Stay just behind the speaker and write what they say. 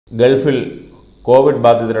ഗൾഫിൽ കോവിഡ്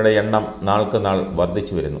ബാധിതരുടെ എണ്ണം നാൾക്ക് നാൾ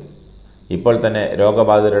വർദ്ധിച്ചു വരുന്നു. ഇപ്പോൾ തന്നെ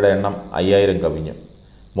രോഗബാധിതരുടെ എണ്ണം 5000 കവിഞ്ഞു.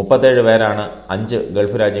 37 പേരാണ് 5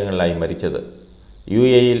 ഗൾഫ് രാജ്യങ്ങളിലായി മരിച്ചത്.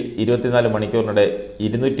 UAEയിൽ 24 മണിക്കൂറിനിടെ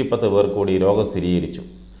 210 പേർ കൂടി രോഗം സ്ഥിരീകരിച്ചു.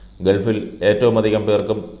 ഗൾഫിൽ ഏറ്റവും അധികം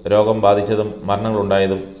പേർക്കും രോഗം ബാധിച്ചതും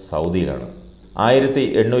മരണങ്ങളുണ്ടായതും സൗദിയിലാണ്.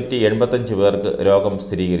 1885 പേർക്ക് രോഗം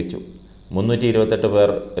സ്ഥിരീകരിച്ചു. 328 പേർ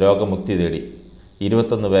രോഗമുക്തി നേടി.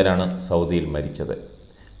 21 പേരാണ് സൗദിയിൽ മരിച്ചത്.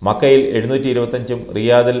 മക്കയിൽ 725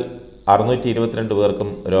 റിയാദിൽ 622 പേർക്കും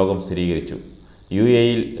രോഗം സ്ഥിരീകരിച്ചു.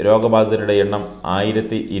 UAEയിൽ രോഗബാധിതരുടെ എണ്ണം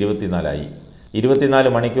 1024 ആയി. 24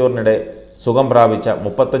 മണിക്കൂറിനിടെ സുഖം പ്രാപിച്ച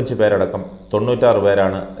 35 പേരടക്കം 96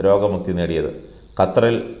 പേരാണ് രോഗമുക്തി നേടിയത്.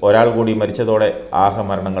 ഖത്തറിൽ ഒരാൾ കൂടി മരിച്ചതോടെ ആകെ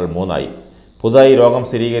മരണങ്ങൾ 3 ആയി. പുതുതായി രോഗം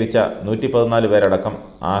സ്ഥിരീകരിച്ച 114 പേരടക്കം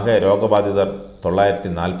ആകെ രോഗബാധിതർ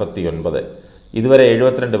 949. ഇതുവരെ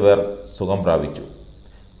 72 പേർ സുഖം പ്രാപിച്ചു.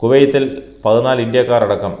 കുവൈത്തിൽ 14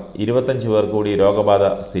 ഇന്ത്യക്കാരടക്കം 25 പേർ കൂടി രോഗബാധ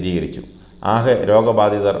സ്ഥിരീകരിച്ചു. ആകെ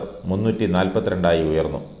രോഗബാധിതർ 342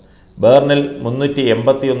 ഉയർന്നു. ബേർണിൽ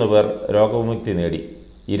 381 പേർ രോഗവിമുക്തി നേടി.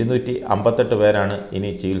 258 പേരാണ് ഇനി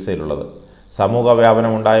ചികിത്സയിലുള്ളത്. സമൂഹ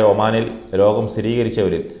വ്യാപനമുണ്ടായ ഒമാനിൽ രോഗം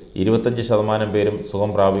സ്ഥിരീകരിച്ചവരിൽ 25% പേരും സുഖം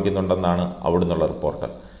പ്രാപിക്കുന്നുണ്ടെന്നാണ് അവിടുന്നുള്ള റിപ്പോർട്ട്.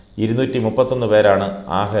 231 പേരാണ്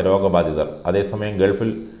ആകെ രോഗബാധിതർ. അതേസമയം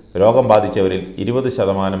ഗൾഫിൽ രോഗം ബാധിച്ചവരിൽ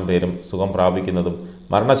 20% പേരും സുഖം പ്രാപിക്കുന്നതും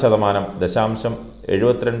മരണശതമാനം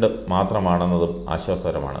 0.72 മാത്രമാണെന്നതും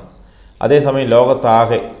ആശ്വാസകരമാണ്. അതേസമയം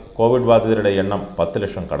ലോകത്താകെ കോവിഡ് ബാധിതരുടെ എണ്ണം 10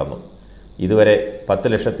 ലക്ഷം കടന്നു. ഇതുവരെ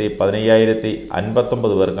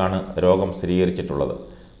 10,15,059 പേർക്കാണ് രോഗം സ്ഥിരീകരിച്ചിട്ടുള്ളത്.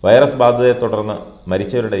 വൈറസ് ബാധയെ തുടർന്ന്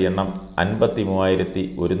മരിച്ചവരുടെ എണ്ണം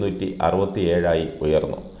 53,167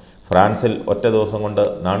 ഉയർന്നു. ഫ്രാൻസിൽ ഒറ്റ ദിവസം കൊണ്ട്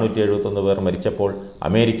 471 പേർ മരിച്ചപ്പോൾ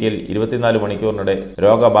അമേരിക്കയിൽ 24 മണിക്കൂറിനിടെ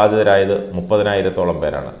രോഗബാധിതരായത് 30,000-ഓളം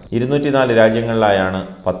പേരാണ്. 204 രാജ്യങ്ങളിലായാണ്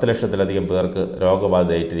 10 ലക്ഷത്തിലധികം പേർക്ക് രോഗബാധ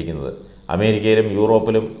ഏറ്റിരിക്കുന്നത്. അമേരിക്കയിലും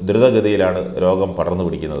യൂറോപ്പിലും ദ്രുതഗതിയിലാണ് രോഗം പടർന്നു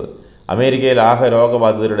പിടിക്കുന്നത്. അമേരിക്കയിൽ ആകെ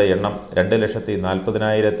രോഗബാധിതരുടെ എണ്ണം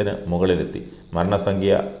 2,40,000-ന് മുകളിലെത്തി.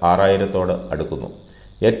 മരണസംഖ്യ 6,000-ഓട് അടുക്കുന്നു.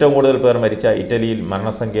 ഏറ്റവും കൂടുതൽ പേർ മരിച്ച ഇറ്റലിയിൽ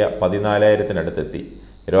മരണസംഖ്യ 14,000-നടുത്തെത്തി.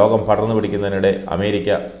 രോഗം പടർന്നു പിടിക്കുന്നതിനിടെ അമേരിക്ക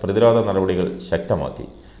പ്രതിരോധ നടപടികൾ ശക്തമാക്കി.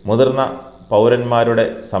 മുതിർന്ന പൗരന്മാരുടെ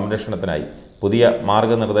സംരക്ഷണത്തിനായി പുതിയ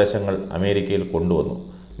മാർഗനിർദ്ദേശങ്ങൾ അമേരിക്കയിൽ കൊണ്ടുവന്നു.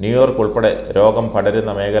 ന്യൂയോർക്ക് ഉൾപ്പെടെ രോഗം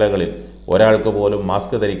പടരുന്ന മേഖലകളിൽ ഒരാൾക്ക് പോലും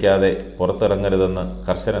മാസ്ക് ധരിക്കാതെ പുറത്തിറങ്ങരുതെന്ന്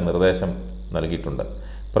കർശന നിർദ്ദേശം നൽകിയിട്ടുണ്ട്.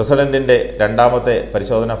 പ്രസിഡന്റിൻ്റെ 2ാമത്തെ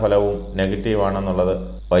പരിശോധനാ ഫലവും നെഗറ്റീവാണെന്നുള്ളത്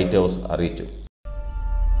വൈറ്റ് ഹൗസ് അറിയിച്ചു.